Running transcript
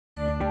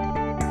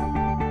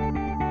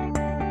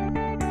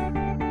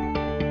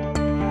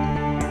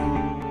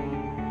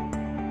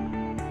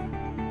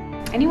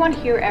Anyone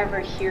here ever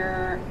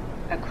hear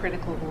a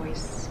critical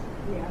voice?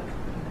 Yeah.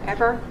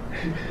 Ever?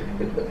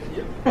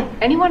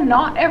 Anyone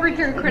not ever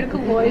hear a critical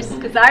voice?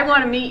 Because I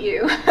want to meet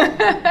you.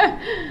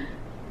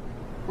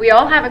 We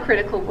all have a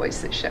critical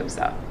voice that shows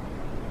up.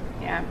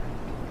 Yeah.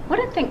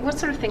 What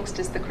sort of things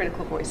does the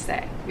critical voice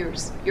say?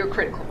 Your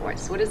critical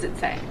voice. What does it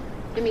say?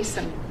 Give me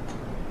some.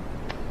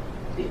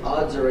 The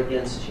odds are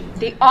against you.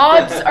 The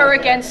odds are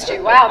against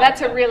you. Wow,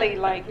 that's a really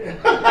like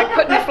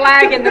putting a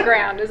flag in the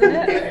ground, isn't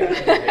it?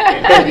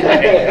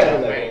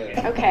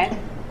 Okay.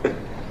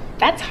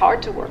 That's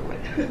hard to work with.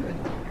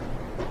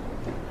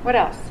 What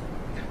else?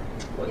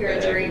 You're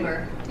a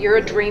dreamer. You're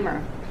a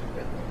dreamer.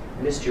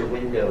 Missed your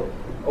window.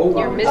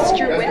 You missed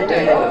your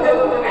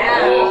window.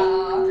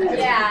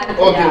 Yeah.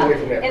 Oh, get away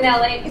from that. In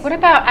LA. What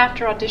about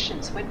after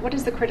auditions? What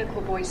does the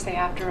critical voice say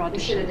after auditions? You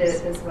should have did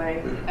it this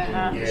way.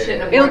 Uh-huh. You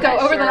shouldn't have It'll worn go that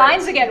over the shirt.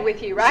 lines again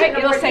with you, right?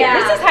 It'll say, yeah.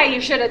 this is how you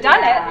should have done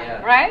Yeah.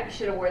 it, right? You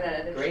should have wore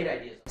that other Great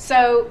shirt. idea.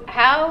 So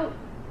how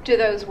do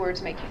those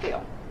words make you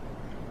feel?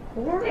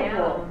 Horrible.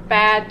 Down.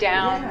 Bad,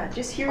 down, Yeah,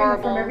 just hearing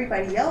horrible. it from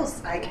everybody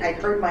else, I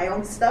heard my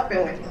own stuff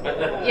and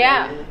went,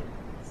 Yeah.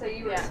 So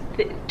you were.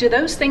 Do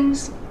those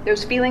things,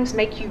 those feelings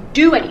make you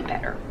do any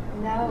better?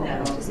 No.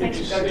 No. It just makes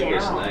you go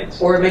down.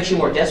 Or it makes you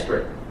more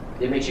desperate.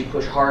 It makes you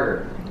push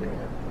harder.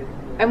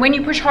 And when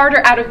you push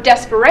harder out of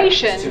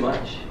desperation, It's too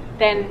much.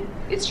 then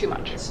it's too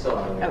much. It's still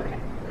out of the way. Okay.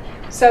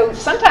 So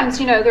sometimes,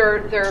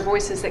 there are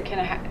voices that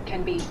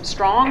can be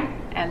strong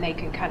and they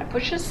can kind of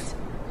push us.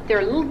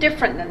 They're a little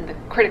different than the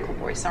critical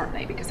voice, aren't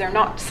they? Because they're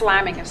not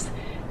slamming us.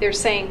 They're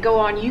saying, go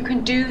on, you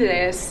can do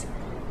this.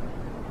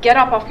 Get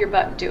up off your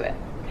butt and do it.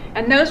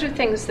 And those are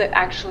things that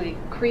actually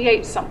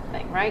create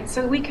something, right?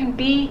 So we can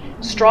be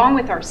strong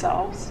with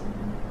ourselves,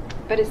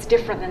 but it's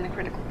different than the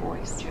critical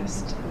voice.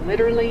 Just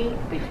literally,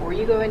 before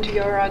you go into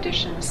your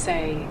audition,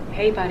 say,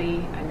 hey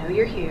buddy, I know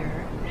you're here.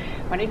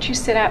 Why don't you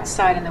sit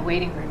outside in the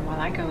waiting room while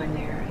I go in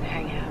there and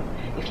hang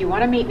out? If you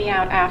want to meet me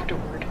out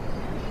afterward,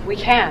 we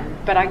can,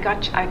 but I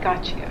got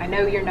you. I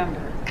know your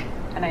number,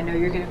 and I know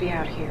you're going to be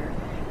out here.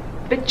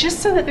 But just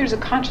so that there's a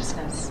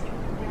consciousness.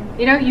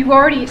 You've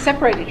already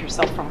separated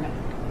yourself from it.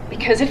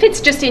 Because if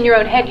it's just in your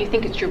own head, you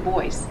think it's your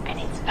voice, and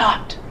it's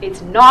not.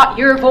 It's not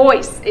your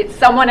voice. It's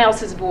someone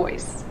else's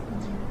voice.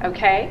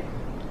 Okay?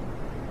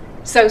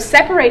 So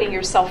separating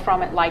yourself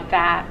from it like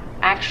that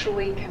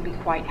actually can be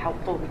quite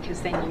helpful,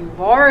 because then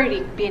you've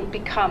already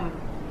become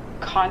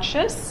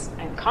conscious,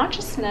 and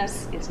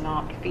consciousness is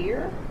not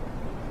fear,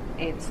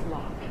 it's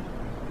love.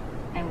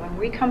 And when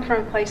we come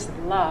from a place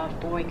of love,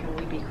 boy, can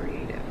we be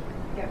creative.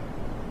 Yep.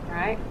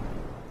 Right?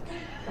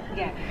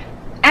 Yeah.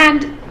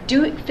 And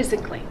do it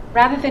physically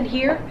rather than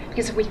here,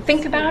 because if we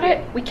think about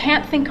it, we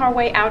can't think our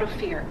way out of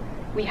fear.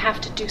 We have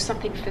to do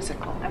something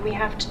physical, and we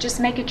have to just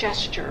make a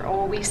gesture,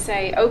 or we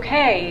say,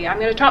 okay, I'm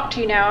going to talk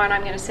to you now, and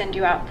I'm going to send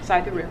you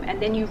outside the room,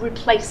 and then you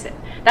replace it.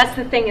 That's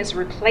the thing, is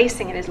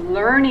replacing it, is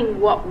learning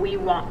what we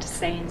want to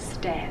say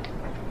instead.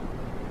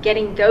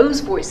 Getting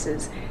those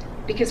voices,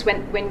 because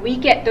when we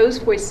get those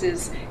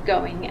voices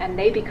going and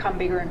they become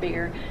bigger and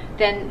bigger,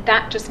 then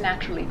that just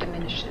naturally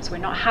diminishes. We're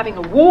not having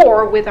a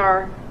war with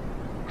our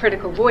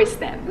critical voice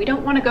then. We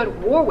don't want to go to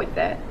war with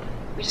it.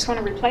 We just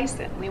want to replace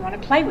it. We want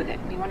to play with it.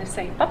 We want to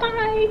say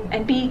bye-bye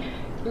and be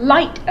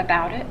light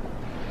about it,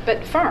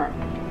 but firm.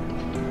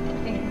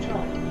 In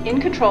control.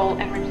 In control,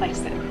 and replace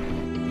it.